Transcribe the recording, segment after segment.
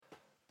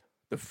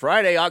The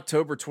Friday,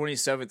 October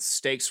 27th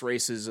stakes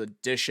races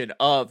edition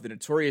of the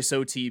Notorious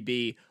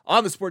OTB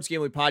on the Sports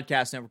Gambling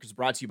Podcast Network is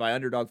brought to you by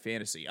Underdog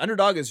Fantasy.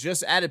 Underdog has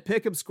just added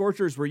Pick'em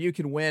Scorchers where you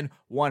can win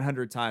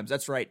 100 times.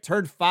 That's right.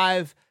 Turn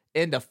 5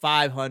 into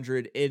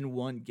 500 in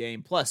one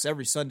game. Plus,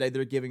 every Sunday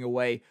they're giving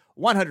away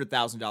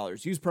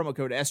 $100,000. Use promo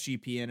code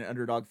SGPN at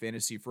Underdog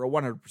Fantasy for a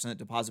 100%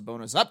 deposit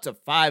bonus up to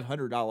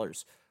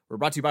 $500. We're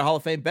brought to you by Hall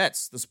of Fame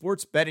Bets, the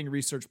sports betting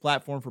research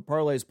platform for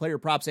parlays, player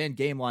props, and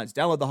game lines.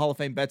 Download the Hall of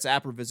Fame Bets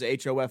app or visit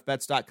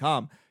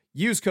HOFBets.com.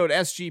 Use code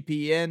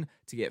SGPN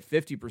to get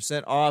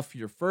 50% off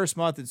your first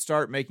month and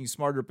start making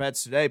smarter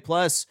bets today.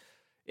 Plus,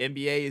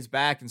 NBA is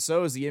back, and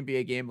so is the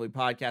NBA Gambling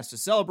Podcast. To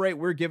celebrate,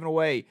 we're giving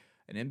away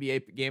an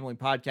NBA Gambling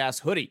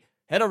Podcast hoodie.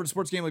 Head over to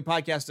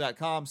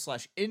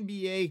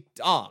sportsgamblingpodcast.com/NBA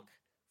Dog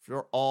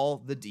for all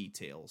the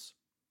details.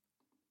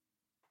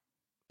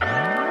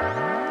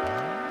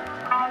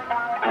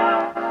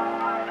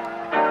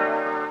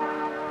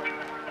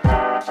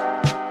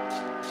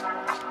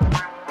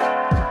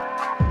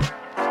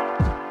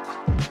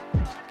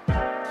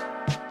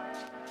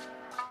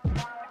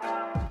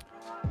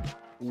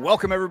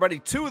 Welcome, everybody,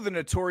 to the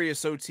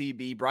Notorious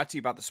OTB, brought to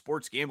you by the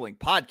Sports Gambling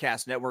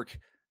Podcast Network.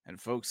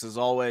 And, folks, as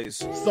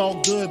always, it's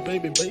all good,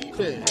 baby.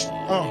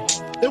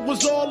 It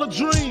was all a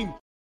dream.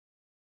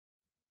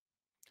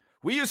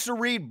 We used to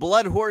read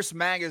Blood Horse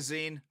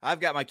magazine.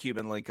 I've got my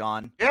Cuban link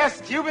on. Yes,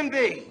 Cuban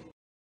B.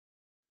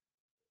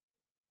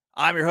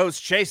 I'm your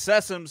host, Chase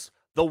Sessoms,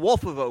 the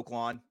Wolf of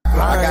Oaklawn.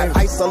 I got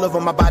ice all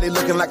over my body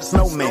looking like a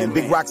snowman.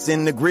 Big rocks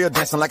in the grill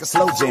dancing like a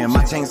slow jam.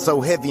 My chain's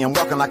so heavy I'm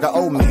walking like an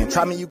old man.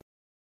 Try me, you.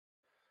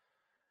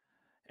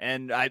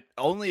 And I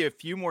only a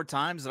few more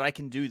times that I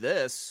can do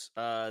this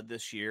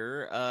this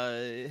year.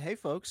 Hey,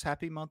 folks,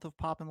 happy month of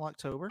Poppin'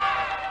 Locktober.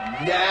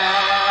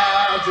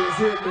 Yeah, just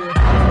hit me.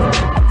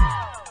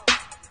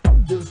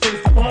 Just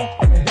hit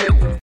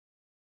me.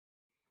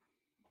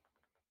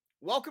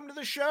 Welcome to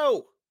the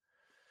show.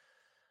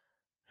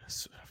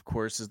 This, of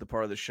course, is the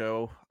part of the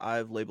show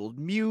I've labeled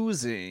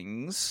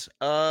musings.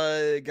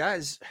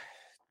 Guys,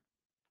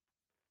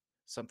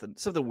 something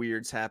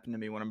weird's happened to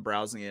me when I'm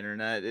browsing the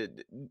internet.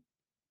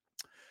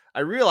 I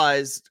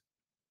realized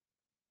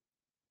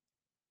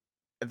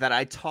that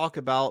I talk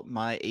about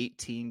my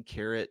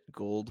 18-karat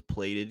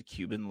gold-plated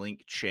Cuban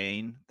link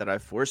chain that I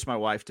forced my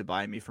wife to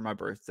buy me for my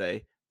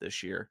birthday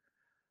this year,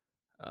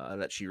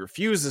 that she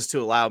refuses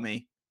to allow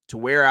me to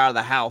wear out of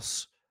the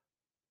house.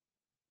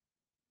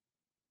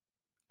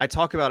 I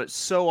talk about it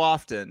so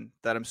often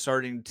that I'm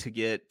starting to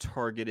get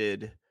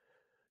targeted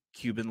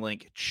Cuban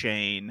link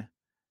chain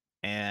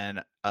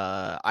and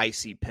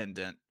icy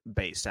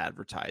pendant-based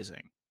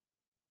advertising.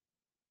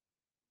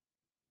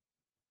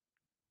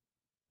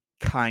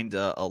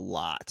 Kinda a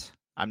lot.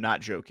 I'm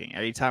not joking.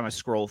 Anytime I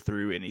scroll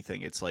through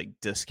anything, it's like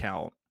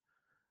discount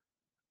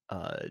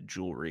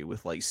jewelry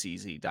with like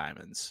CZ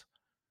diamonds.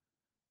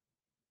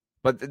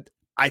 But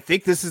I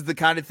think this is the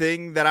kind of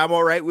thing that I'm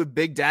all right with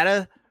big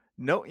data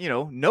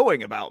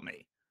knowing about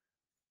me.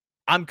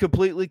 I'm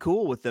completely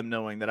cool with them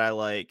knowing that I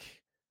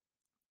like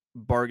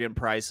bargain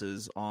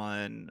prices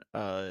on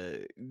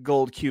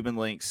gold Cuban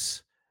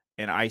links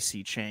and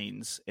icy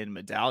chains and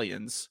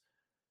medallions.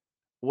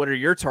 What are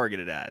your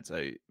targeted ads?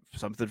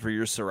 Something for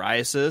your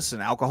psoriasis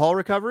and alcohol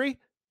recovery?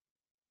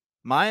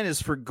 Mine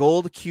is for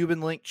gold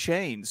Cuban link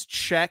chains.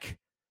 Check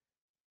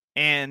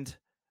and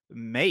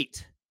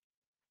mate.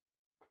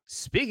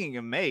 Speaking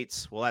of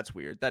mates, well, that's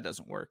weird. That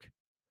doesn't work.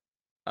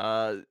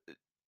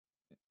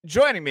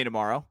 Joining me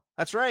tomorrow.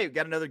 That's right. We've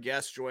got another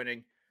guest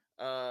joining.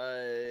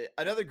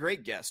 Another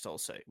great guest, I'll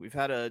say. We've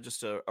had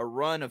just a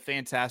run of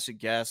fantastic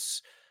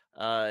guests.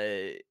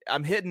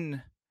 I'm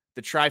hitting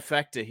the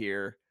trifecta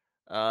here.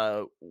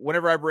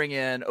 Whenever I bring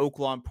in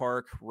Oaklawn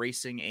Park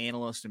racing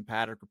analyst and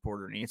paddock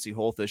reporter Nancy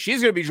Holthus,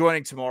 she's going to be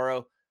joining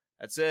tomorrow.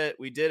 That's it.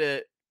 We did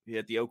it. We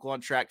hit the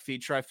Oaklawn track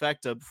feed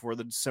trifecta before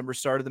the December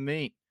start of the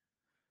meet.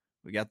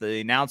 We got the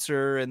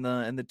announcer and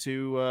the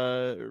two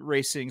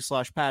racing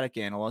 / paddock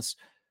analysts.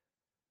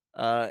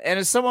 And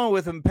as someone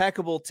with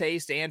impeccable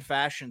taste and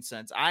fashion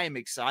sense, I am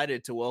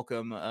excited to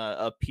welcome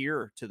a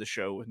peer to the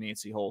show with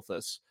Nancy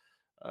Holthus,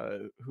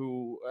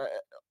 who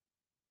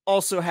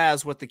also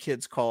has what the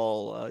kids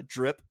call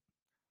drip,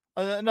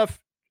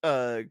 enough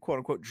quote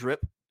unquote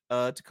drip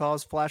to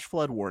cause flash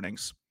flood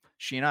warnings.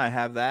 She and I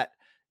have that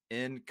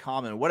in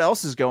common. What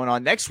else is going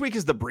on? Next week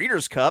is the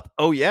Breeders' Cup.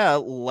 Oh yeah,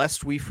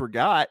 lest we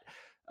forgot.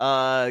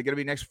 Gonna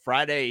be next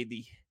Friday,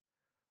 the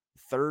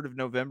 3rd of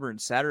November, and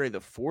Saturday, the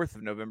 4th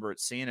of November at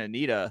Santa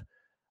Anita.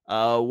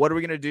 What are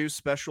we gonna do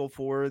special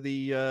for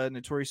the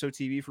Notorious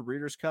OTB for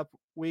Breeders' Cup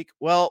week?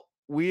 Well,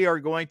 we are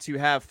going to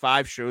have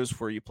 5 shows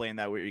for you playing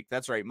that week.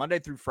 That's right, Monday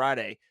through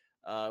Friday.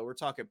 We're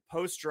talking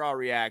post-draw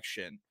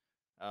reaction.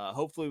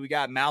 Hopefully we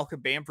got Malcolm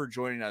Bamford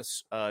joining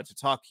us to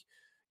talk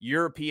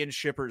European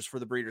shippers for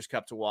the Breeders'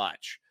 Cup to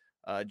watch.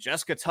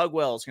 Jessica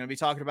Tugwell is going to be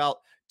talking about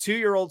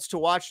 2-year-olds to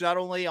watch, not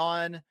only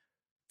on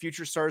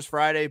Future Stars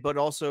Friday, but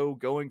also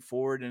going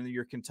forward into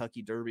your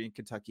Kentucky Derby and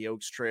Kentucky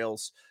Oaks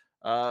trails.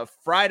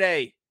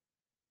 Friday,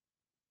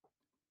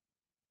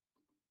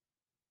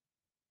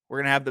 We're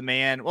going to have the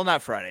man, well,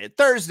 not Friday,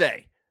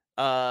 Thursday.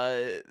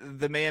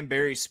 The man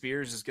Barry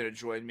Spears is going to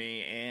join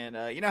me.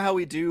 And you know how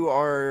we do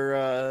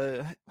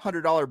our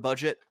 $100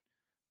 budget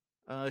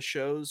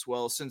shows?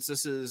 Well, since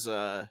this is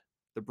the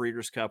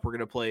Breeders' Cup, we're going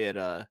to play it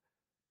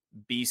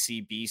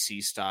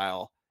BC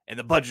style. And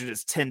the budget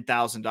is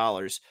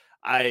 $10,000.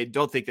 I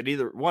don't think that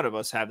either one of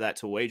us have that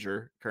to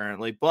wager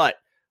currently, but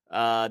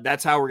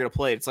that's how we're going to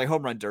play it. It's like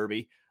home run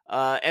derby.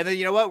 And then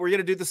you know what? We're going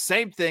to do the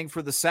same thing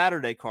for the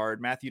Saturday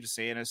card. Matthew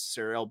DeSantis,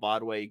 Sarah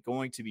Bodway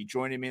going to be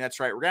joining me. That's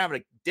right. We're going to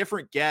have a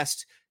different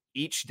guest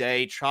each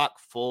day, chock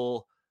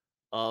full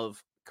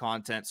of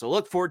content. So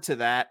look forward to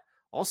that.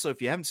 Also,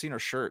 if you haven't seen our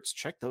shirts,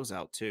 check those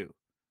out too.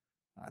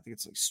 I think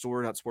it's like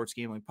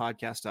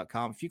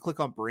store.sportsgamblingpodcast.com. If you click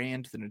on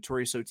brand, the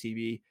Notorious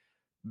OTB,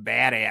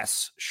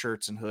 badass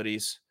shirts and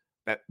hoodies,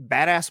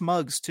 badass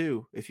mugs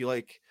too, if you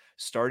like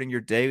starting your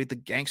day with the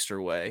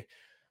gangster way.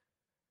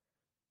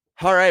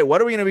 All right, what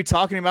are we going to be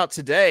talking about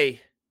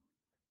today?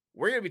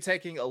 We're going to be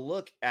taking a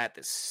look at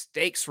the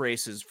stakes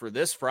races for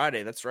this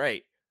Friday. That's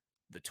right,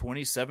 the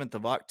 27th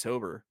of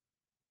October,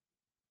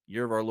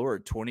 year of our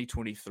Lord,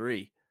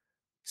 2023.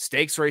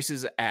 Stakes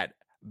races at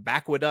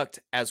BAQueduct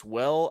as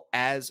well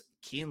as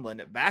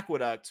Keeneland. At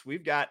BAQueduct,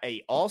 we've got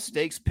a all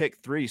stakes pick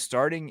 3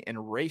 starting in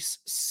race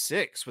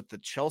 6 with the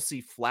Chelsea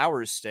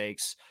Flowers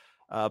Stakes.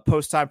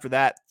 Post time for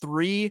that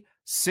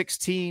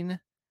 3:16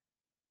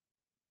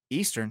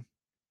 Eastern,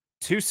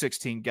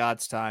 2:16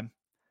 God's time,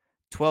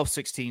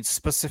 12:16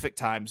 specific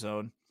time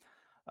zone.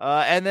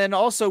 And then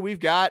also we've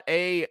got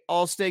a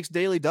all stakes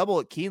daily double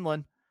at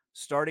Keeneland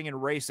starting in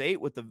race 8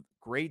 with the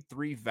grade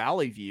 3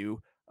 Valley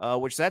View,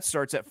 which that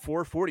starts at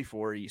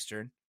 4:44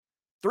 Eastern,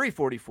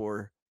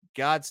 3:44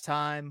 God's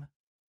time,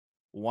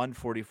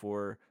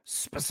 1:44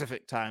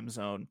 specific time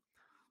zone.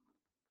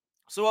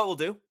 So what we'll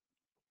do,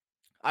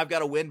 I've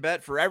got a win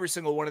bet for every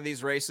single one of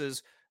these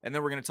races, and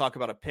then we're going to talk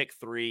about a pick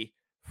 3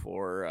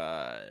 for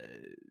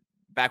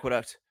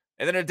BAQueduct,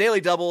 and then a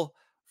daily double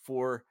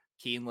for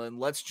Keeneland.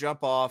 Let's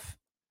jump off.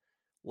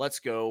 Let's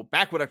go.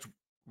 BAQueduct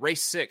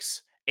race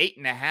 6,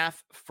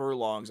 8.5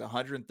 furlongs,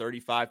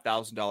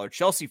 $135,000.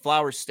 Chelsea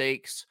Flower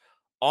Stakes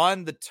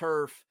on the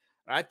turf.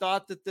 I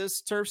thought that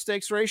this turf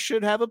stakes race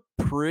should have a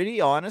pretty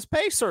honest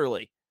pace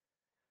early.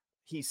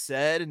 He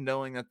said,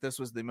 knowing that this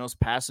was the most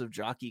passive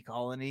jockey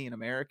colony in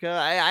America,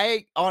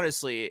 I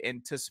honestly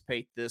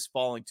anticipate this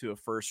falling to a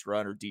first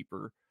run or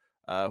deeper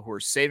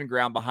horse, saving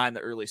ground behind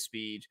the early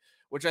speed,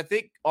 which I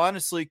think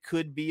honestly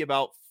could be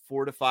about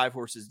 4 to 5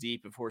 horses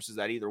deep of horses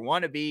that either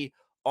want to be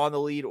on the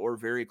lead or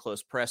very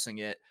close pressing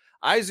it.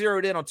 I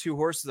zeroed in on 2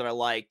 horses that I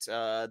liked.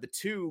 The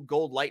 2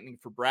 Gold Lightning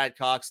for Brad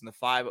Cox and the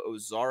 5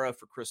 Ozara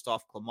for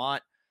Christophe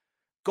Clement.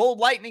 Gold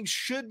Lightning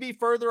should be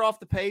further off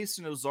the pace,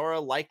 and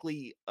Ozara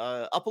likely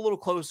up a little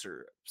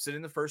closer, sitting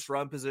in the first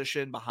run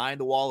position behind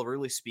the wall of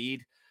early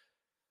speed.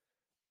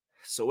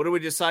 So what do we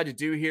decide to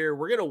do here?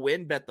 We're going to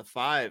win bet the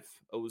 5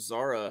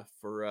 Ozara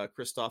for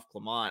Christophe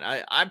Clement.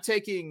 I'm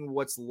taking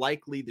what's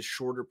likely the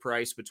shorter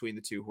price between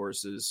the 2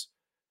 horses,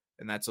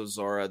 and that's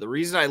Ozara. The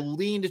reason I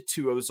leaned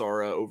to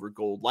Ozara over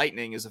Gold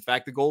Lightning is the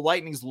fact that Gold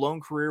Lightning's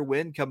lone career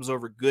win comes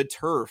over good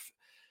turf,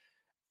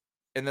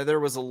 and that there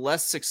was a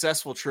less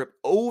successful trip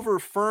over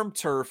firm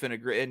turf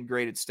in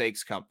graded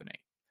stakes company.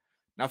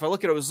 Now, if I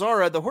look at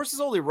Ozara, the horse has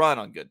only run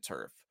on good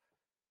turf,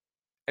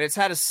 and it's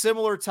had a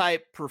similar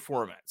type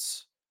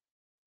performance.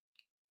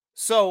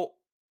 So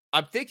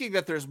I'm thinking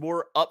that there's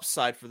more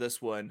upside for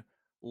this one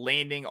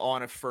landing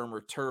on a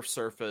firmer turf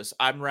surface.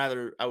 I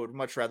would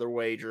much rather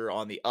wager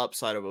on the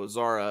upside of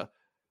Ozara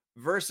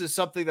versus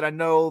something that I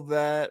know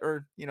that,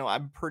 or,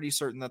 I'm pretty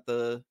certain that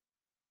a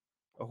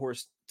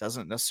horse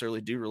doesn't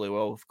necessarily do really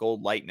well with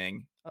Gold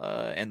Lightning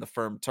and the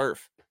firm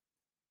turf.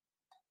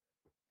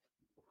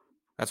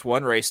 That's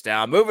one race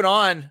down. Moving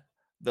on,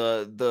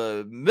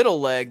 the middle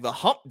leg, the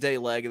hump day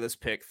leg of this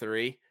pick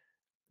 3.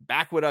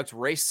 BAQueduct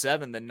race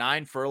 7, the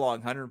 9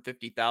 furlong,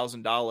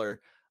 $150,000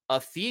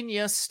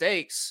 Athenia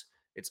Stakes.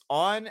 It's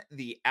on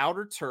the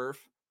outer turf.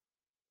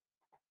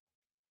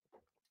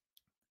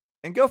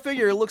 And go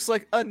figure, it looks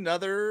like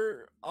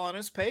another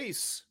honest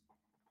pace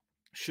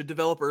should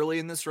develop early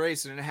in this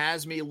race, and it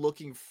has me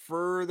looking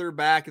further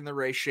back in the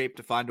race shape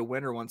to find a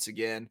winner once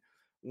again.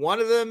 One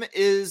of them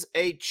is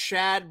a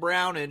Chad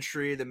Brown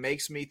entry that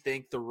makes me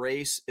think the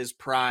race is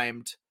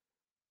primed.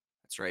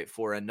 That's right,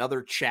 for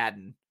another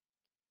Chadden.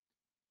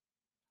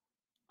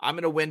 I'm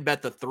going to win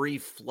bet the 3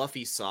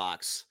 Fluffy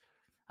Socks.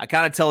 I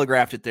kind of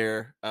telegraphed it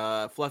there.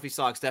 Fluffy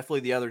Socks, definitely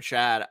the other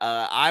Chad.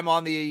 I'm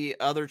on the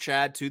other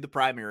Chad to the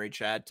primary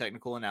Chad,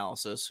 Technical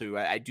Analysis, who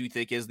I do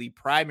think is the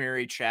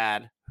primary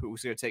Chad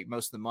who's going to take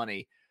most of the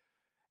money.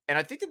 And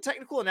I think the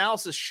Technical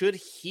Analysis should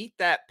heat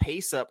that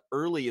pace up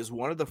early as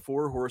one of the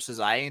 4 horses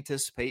I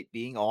anticipate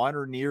being on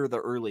or near the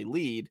early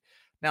lead.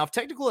 Now, if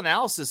Technical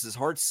Analysis is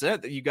hard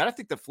set, you got to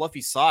think the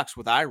Fluffy Socks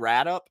with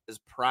IRAD up is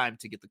primed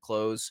to get the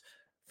close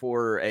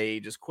for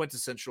a just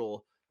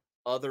quintessential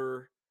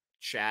other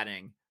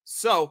chatting.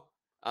 So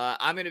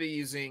I'm going to be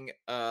using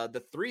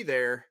the 3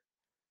 there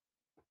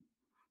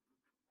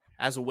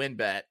as a win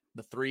bet,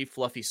 the 3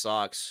 Fluffy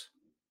Socks.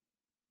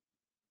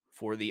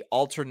 for the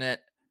alternate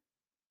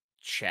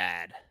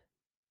Chad.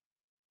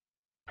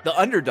 The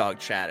underdog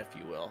Chad, if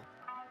you will.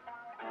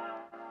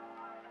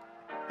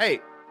 Hey,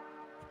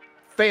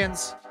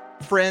 fans,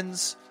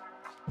 friends,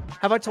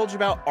 have I told you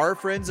about our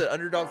friends at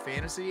Underdog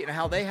Fantasy and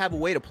how they have a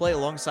way to play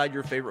alongside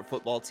your favorite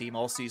football team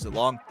all season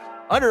long?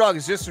 Underdog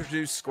has just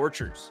introduced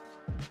Scorchers.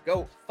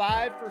 Go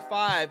 5 for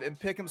 5 and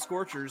pick 'em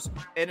Scorchers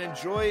and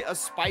enjoy a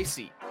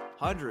spicy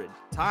 100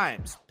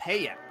 times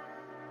payout.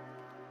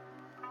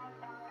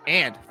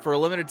 And for a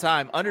limited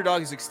time,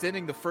 Underdog is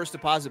extending the first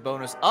deposit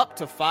bonus up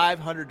to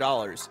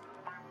 $500.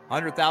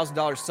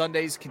 $100,000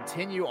 Sundays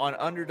continue on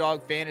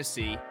Underdog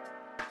Fantasy.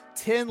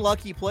 10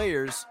 lucky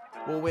players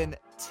will win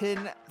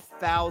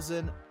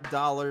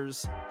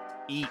 $10,000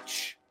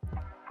 each.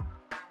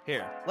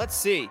 Here, let's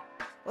see.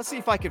 Let's see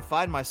if I can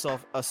find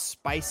myself a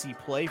spicy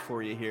play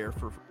for you here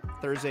for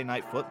Thursday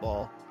Night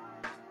Football.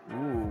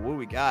 Ooh, what do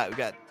we got? We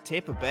got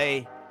Tampa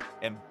Bay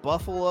and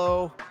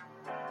Buffalo.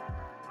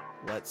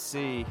 Let's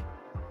see.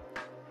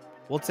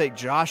 We'll take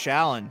Josh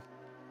Allen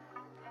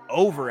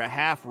over a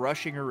half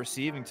rushing or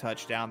receiving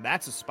touchdown.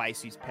 That's a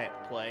spicy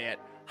play at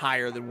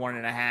higher than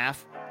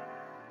 1.5.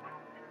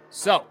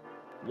 So,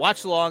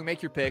 watch along,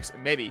 make your picks,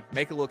 and maybe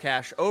make a little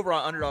cash over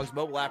on Underdog's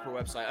mobile app or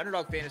website,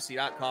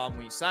 underdogfantasy.com.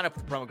 When you sign up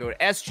with the promo code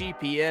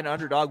SGPN,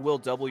 Underdog will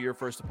double your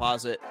first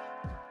deposit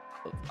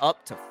of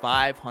up to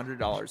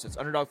 $500. That's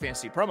Underdog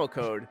Fantasy promo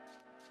code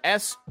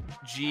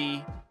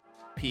SGPN.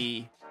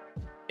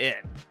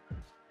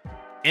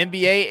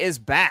 NBA is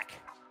back.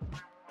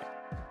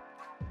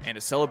 And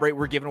to celebrate,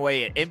 we're giving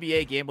away an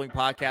NBA Gambling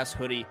Podcast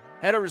hoodie.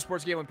 Head over to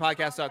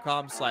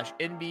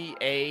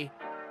sportsgamblingpodcast.com/NBA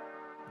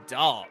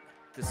Dog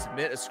to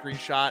submit a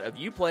screenshot of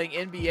you playing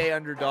NBA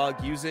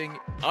Underdog using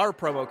our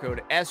promo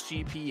code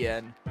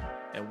SGPN,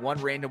 and one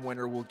random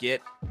winner will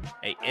get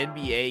a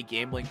NBA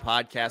Gambling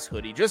Podcast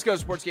hoodie. Just go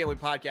to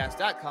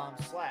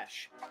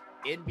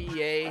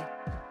sportsgamblingpodcast.com/NBA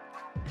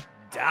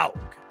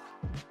Dog.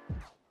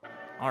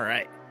 All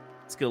right,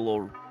 let's get a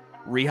little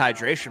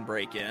rehydration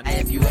break in.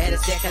 If you had a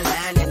second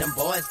line and them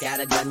boys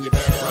got it done, you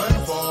better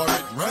run for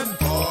it, run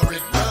for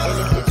it, run. And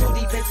if you're too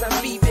deep in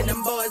some beef and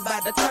them boys by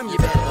the time, you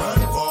better run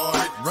for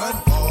it,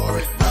 run for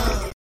it,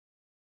 run.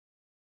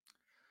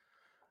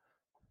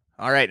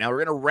 All right, now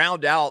we're going to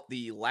round out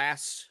the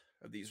last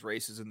of these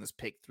races in this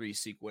pick 3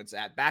 sequence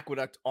at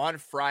BAQueduct on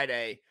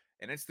Friday,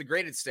 and it's the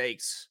graded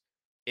stakes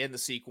in the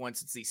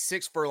sequence. It's the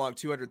 6 furlong,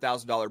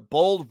 $200,000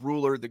 Bold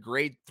Ruler, the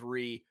grade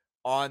 3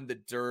 on the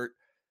dirt.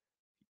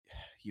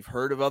 You've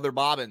heard of other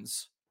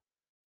bobbins.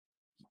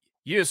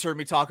 You just heard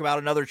me talk about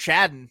another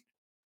Chadden.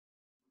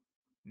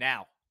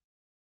 Now,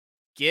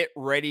 get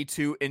ready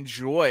to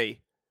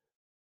enjoy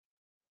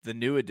the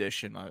new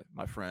edition,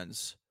 my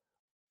friends.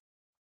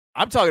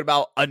 I'm talking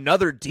about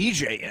another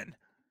DJing.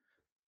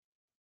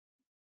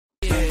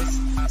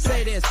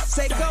 Say this,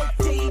 say go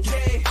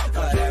DJ,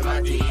 cause that's my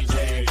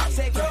DJ.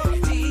 Say go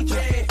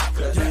DJ,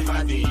 cause that's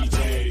my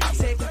DJ.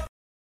 Say go.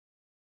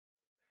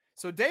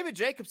 So David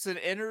Jacobson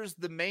enters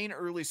the main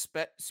early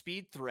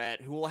speed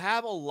threat, who will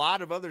have a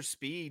lot of other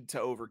speed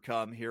to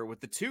overcome here with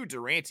the 2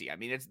 Durante. I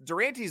mean,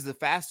 Durante's the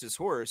fastest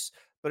horse,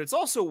 but it's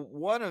also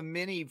one of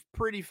many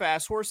pretty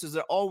fast horses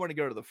that all want to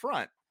go to the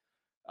front.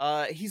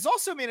 He's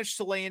also managed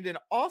to land an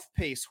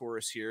off-pace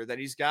horse here that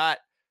he's got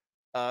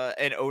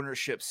an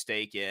ownership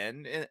stake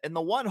in the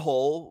one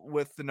hole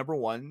with the number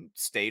 1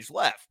 Stage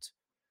Left.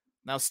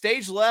 Now,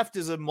 Stage Left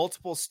is a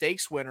multiple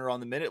stakes winner on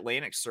the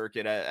Mid-Atlantic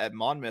circuit at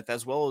Monmouth,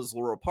 as well as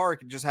Laurel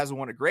Park. It just hasn't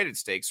won a graded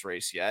stakes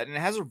race yet, and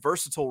it has a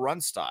versatile run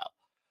style.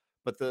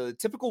 But the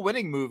typical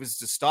winning move is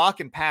to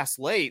stalk and pass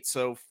late,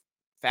 so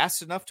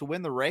fast enough to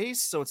win the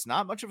race, so it's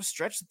not much of a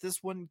stretch that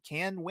this one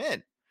can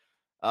win.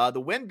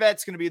 The win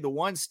bet's going to be the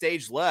 1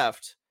 Stage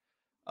Left.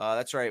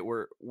 That's right,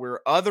 we're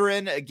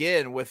othering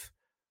again with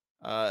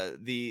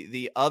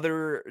the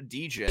other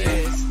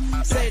DJ.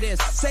 Say this,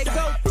 say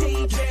go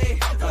DJ,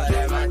 cause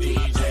that's my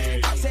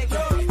DJ. Say go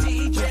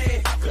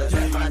DJ, cause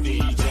that's my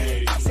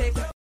DJ. Say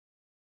go.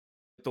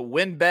 The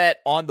win bet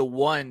on the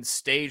 1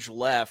 Stage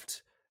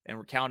Left, and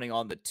we're counting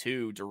on the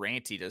 2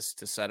 Durante to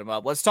set him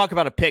up. Let's talk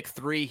about a pick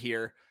 3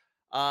 here.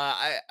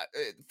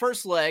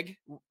 First leg,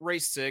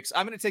 race 6.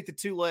 I'm going to take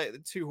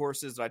the two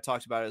horses that I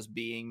talked about as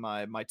being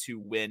my 2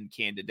 win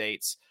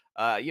candidates.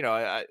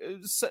 I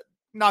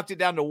knocked it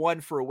down to 1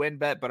 for a win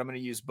bet, but I'm going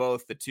to use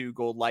both the 2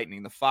 Gold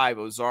Lightning, the 5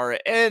 Ozara,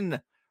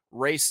 and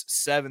race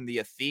 7, the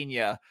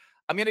Athenia.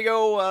 I'm going to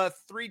go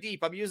 3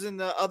 deep. I'm using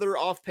the other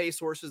off-pace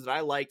horses that I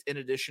liked in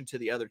addition to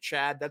the other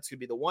Chad. That's going to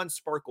be the 1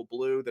 Sparkle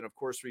Blue. Then, of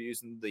course, we're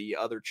using the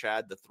other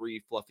Chad, the 3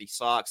 Fluffy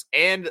Socks,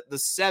 and the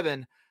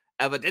 7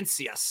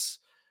 Evidencias.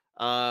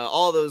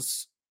 All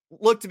those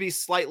look to be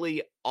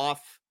slightly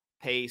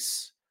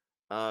off-pace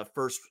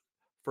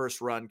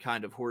first run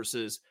kind of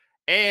horses.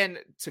 And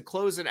to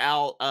close it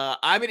out,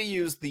 I'm going to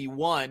use the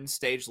 1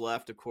 Stage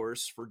Left, of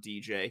course, for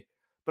DJ.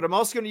 But I'm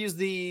also going to use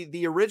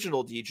the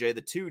original DJ,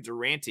 the 2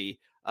 Durante,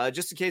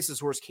 just in case this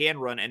horse can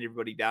run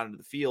everybody down into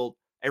the field.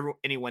 Can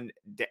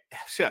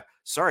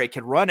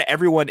run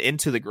everyone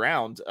into the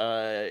ground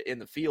in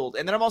the field.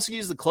 And then I'm also going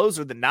to use the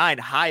closer, the 9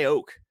 High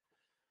Oak.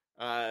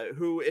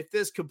 who, if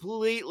this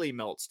completely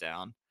melts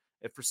down,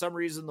 if for some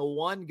reason the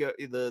one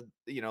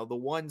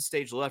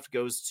stage left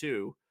goes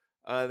to,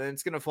 then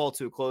it's going to fall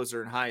to a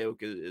closer, and High Oak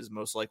is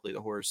most likely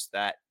the horse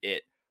that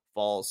it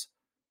falls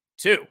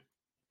to.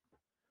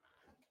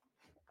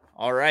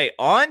 All right,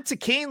 on to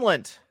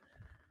Keeneland.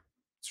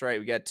 That's right.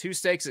 We got 2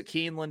 stakes at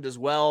Keeneland as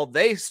well.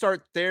 They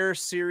start their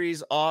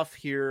series off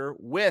here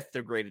with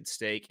their graded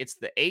stake. It's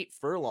the 8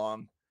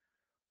 furlong,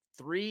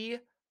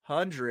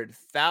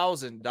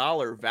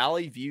 $300,000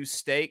 Valley View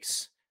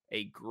Stakes,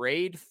 a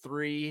grade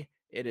 3.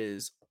 It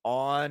is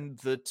on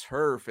the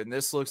turf, and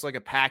this looks like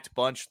a packed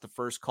bunch at the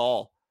first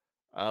call.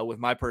 With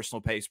my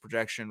personal pace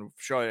projection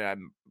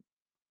showing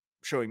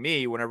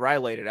me whenever I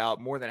laid it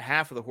out, more than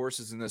half of the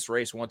horses in this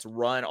race want to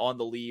run on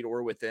the lead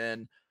or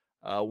within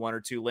 1 or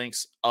 2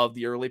 lengths of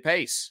the early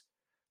pace.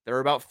 There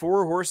are about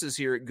 4 horses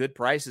here at good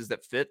prices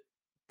that fit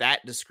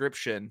that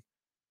description,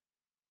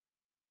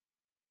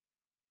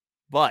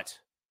 but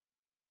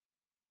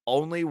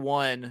only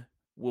one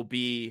will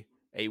be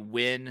a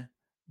win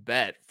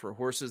bet for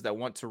horses that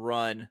want to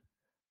run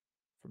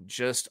from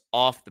just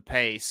off the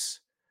pace.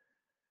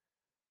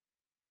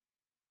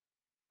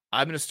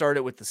 I'm going to start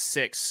it with the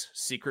 6,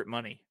 Secret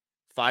Money,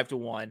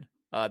 5-1.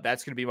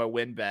 That's going to be my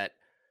win bet.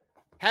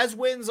 Has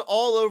wins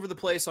all over the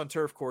place on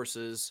turf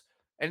courses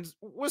and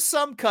with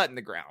some cut in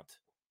the ground.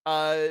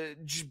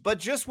 But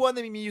just won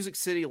the Music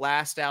City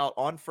last out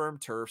on firm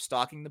turf,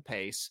 stalking the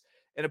pace,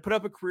 and it put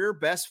up a career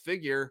best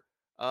figure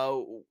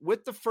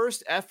with the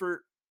first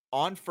effort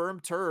on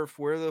firm turf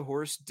where the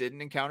horse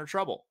didn't encounter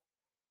trouble.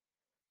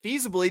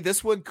 Feasibly,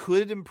 this one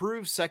could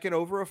improve second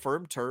over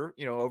firm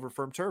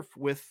turf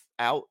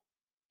without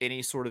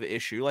any sort of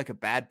issue like a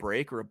bad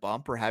break or a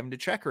bump or having to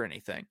check or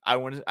anything.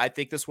 I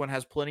think this one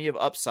has plenty of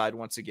upside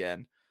once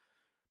again.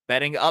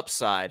 Betting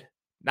upside,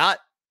 not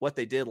what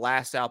they did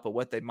last out, but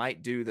what they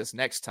might do this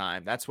next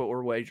time. That's what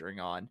we're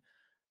wagering on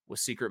with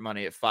Secret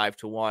Money at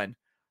 5-1.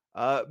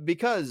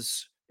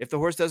 Because if the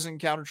horse doesn't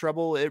encounter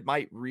trouble, it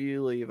might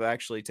really have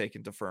actually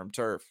taken to firm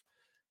turf.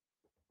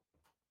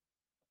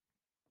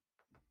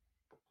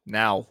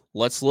 Now,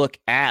 let's look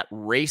at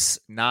race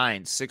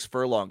 9, 6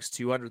 furlongs,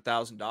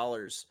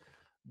 $200,000.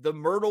 The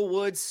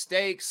Myrtlewood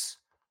Stakes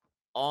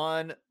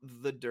on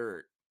the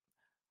dirt.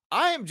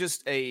 I am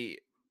just a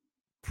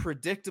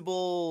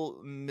predictable,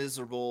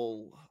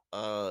 miserable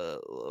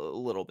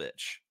little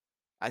bitch.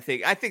 I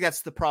think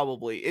that's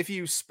probably, if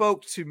you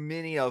spoke to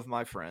many of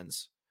my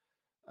friends,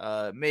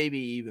 maybe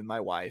even my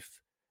wife,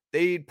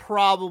 they'd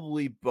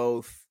probably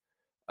both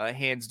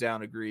hands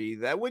down agree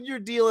that when you're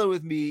dealing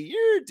with me,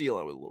 you're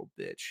dealing with a little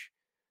bitch.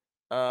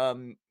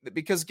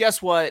 Because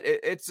guess what?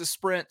 It's a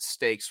sprint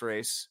stakes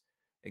race.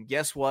 And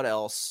guess what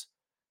else?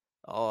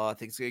 Oh, I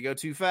think it's going to go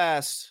too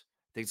fast.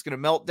 I think it's going to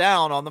melt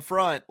down on the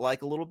front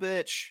like a little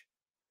bitch.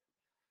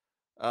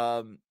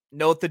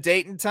 Note the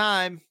date and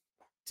time.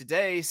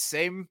 Today,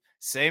 same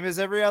as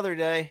every other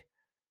day.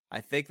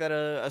 I think that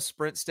a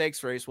sprint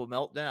stakes race will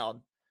melt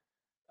down.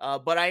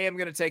 But I am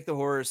going to take the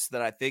horse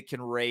that I think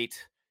can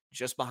rate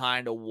just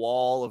behind a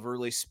wall of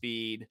early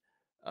speed,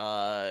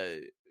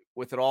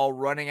 with it all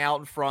running out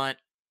in front,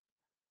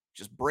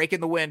 just breaking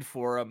the wind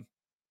for him.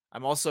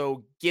 I'm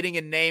also getting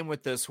a name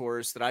with this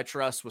horse that I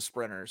trust with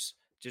sprinters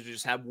to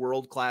just have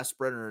world-class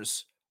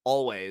sprinters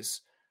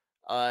always.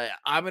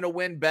 I'm going to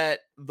win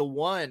bet the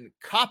 1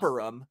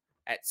 Copperum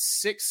at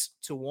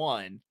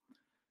 6-1.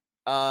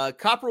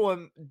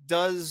 Copperum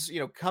does,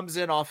 comes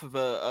in off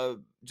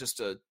of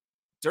just a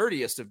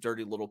dirtiest of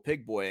dirty little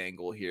pig boy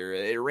angle here.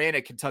 It ran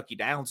at Kentucky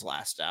Downs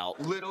last out.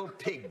 Little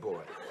pig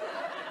boy.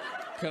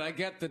 Can I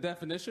get the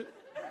definition?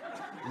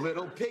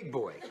 Little pig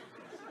boy.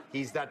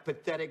 He's that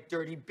pathetic,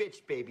 dirty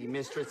bitch baby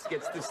mistress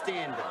gets to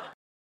stand on.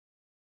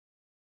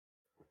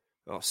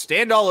 Oh,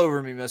 stand all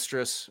over me,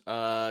 mistress,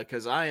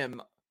 because I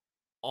am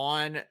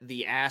on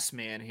the ass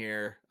man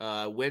here.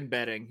 Win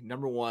betting,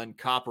 number 1,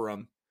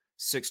 Copperum,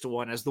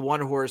 6-1, as the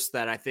one horse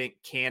that I think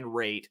can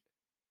rate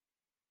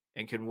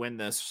and can win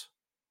this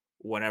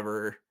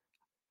whenever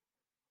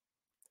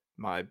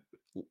my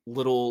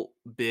little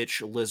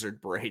bitch lizard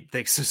braid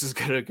thinks this is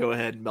going to go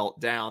ahead and melt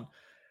down.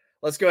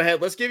 Let's go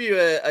ahead. Let's give you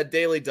a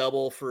daily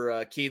double for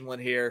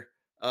Keeneland here.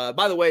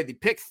 By the way, the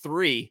pick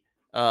 3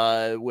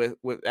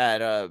 with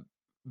at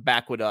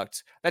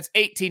BAQueduct, that's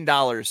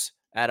 $18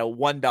 at a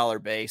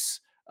 $1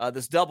 base.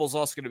 This double is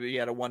also going to be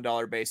at a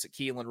 $1 base at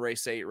Keeneland,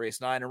 race 8,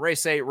 race 9, and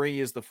race 8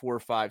 is the 4,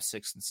 5,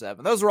 6, and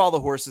 7. Those are all the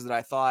horses that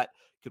I thought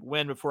could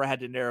win before I had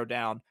to narrow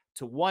down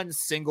to one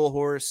single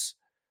horse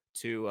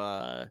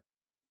to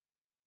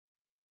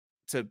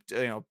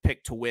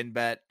pick to win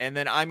bet. And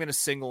then I'm going to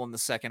single in the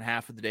second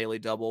half of the daily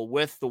double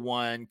with the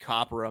 1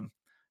 Copperum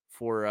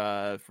for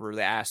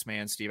the ass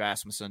man, Steve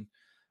Asmussen.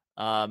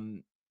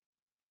 Because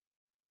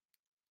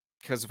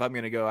if I'm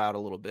going to go out a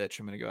little bitch,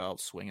 I'm going to go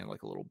out swinging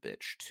like a little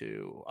bitch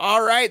too.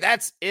 All right,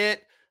 that's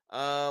it.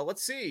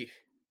 Let's see.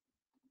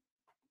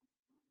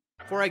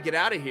 Before I get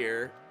out of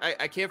here,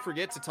 I can't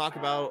forget to talk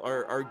about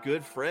our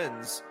good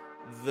friends,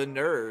 the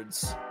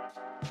Nerds.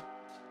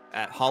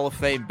 at Hall of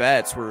Fame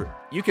Bets, where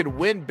you can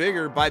win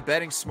bigger by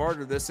betting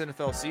smarter this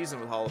NFL season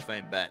with Hall of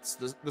Fame Bets.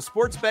 The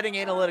sports betting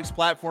analytics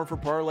platform for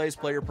parlays,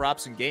 player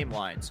props, and game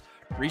lines.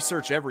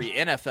 Research every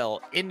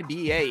NFL,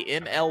 NBA,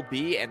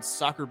 MLB, and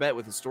soccer bet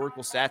with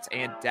historical stats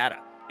and data.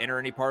 Enter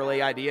any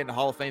parlay idea into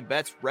Hall of Fame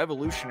Bets'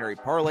 revolutionary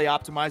parlay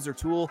optimizer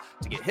tool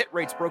to get hit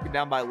rates broken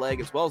down by leg,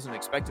 as well as an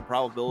expected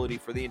probability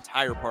for the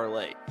entire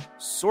parlay.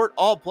 Sort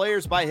all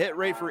players by hit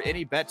rate for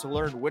any bet to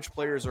learn which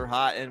players are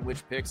hot and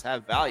which picks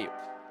have value.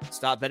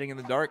 Stop betting in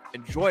the dark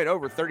and join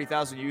over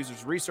 30,000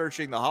 users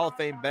researching the Hall of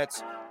Fame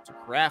Bets to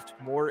craft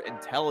more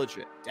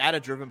intelligent,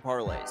 data-driven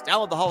parlays.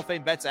 Download the Hall of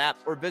Fame Bets app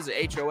or visit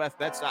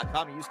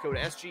hofbets.com and use code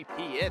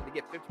SGPN to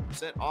get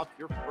 50% off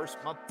your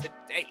first month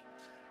today.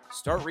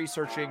 Start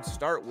researching,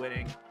 start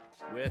winning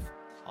with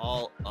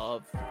Hall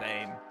of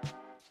Fame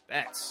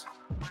Bets.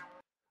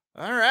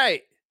 All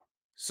right.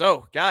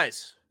 So,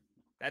 guys,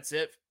 that's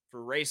it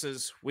for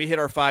races. We hit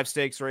our 5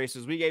 stakes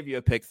races. We gave you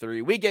a pick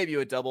 3. We gave you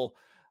a double.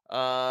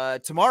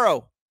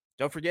 Tomorrow,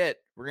 don't forget,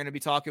 we're going to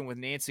be talking with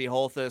Nancy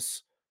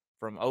Holthus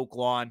from Oak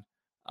Lawn.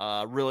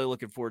 Really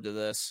looking forward to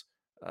this.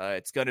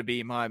 It's going to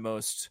be my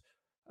most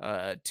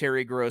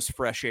Terry Gross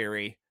fresh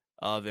airy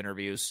of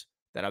interviews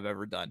that I've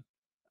ever done.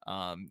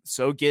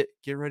 So get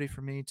ready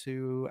for me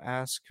to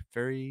ask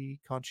very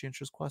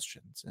conscientious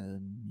questions,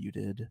 and you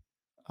did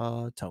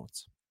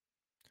tones.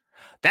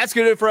 That's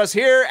going to do it for us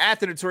here at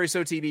the Notorious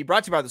OTB,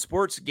 brought to you by the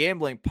Sports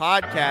Gambling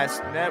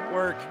Podcast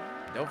Network.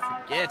 Don't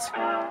forget,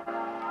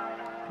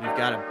 we've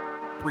got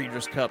a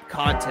Breeders' Cup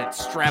content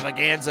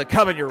extravaganza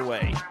coming your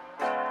way.